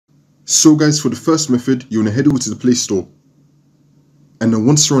So guys, for the first method, you want to head over to the Play Store. And then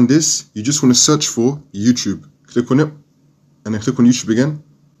once you're on this, you just want to search for YouTube. Click on it, and then click on YouTube again.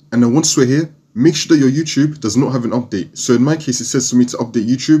 And then once we're here, make sure that your YouTube does not have an update. So in my case, it says for me to update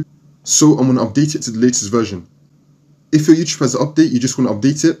YouTube. So I'm going to update it to the latest version. If your YouTube has an update, you just want to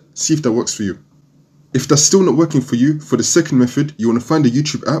update it, see if that works for you. If that's still not working for you, for the second method, you want to find the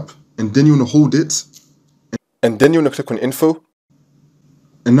YouTube app, and then you want to hold it. And then you want to click on Info.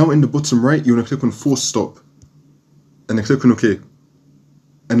 And now in the bottom right, you want to click on Force Stop. And then click on OK.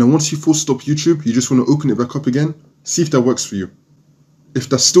 And then once you force stop YouTube, you just want to open it back up again, see if that works for you. If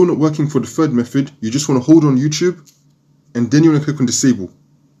that's still not working for the third method, you just want to hold on YouTube, and then you want to click on Disable.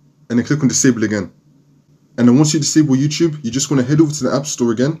 And then click on Disable again. And then once you disable YouTube, you just want to head over to the App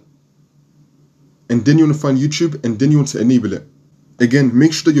Store again. And then you want to find YouTube, and then you want to enable it. Again,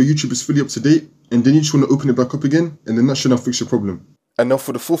 make sure that your YouTube is fully up to date, and then you just want to open it back up again, and then that should now fix your problem. And now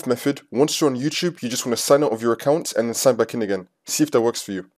for the fourth method, once you're on YouTube, you just want to sign out of your account and then sign back in again. See if that works for you.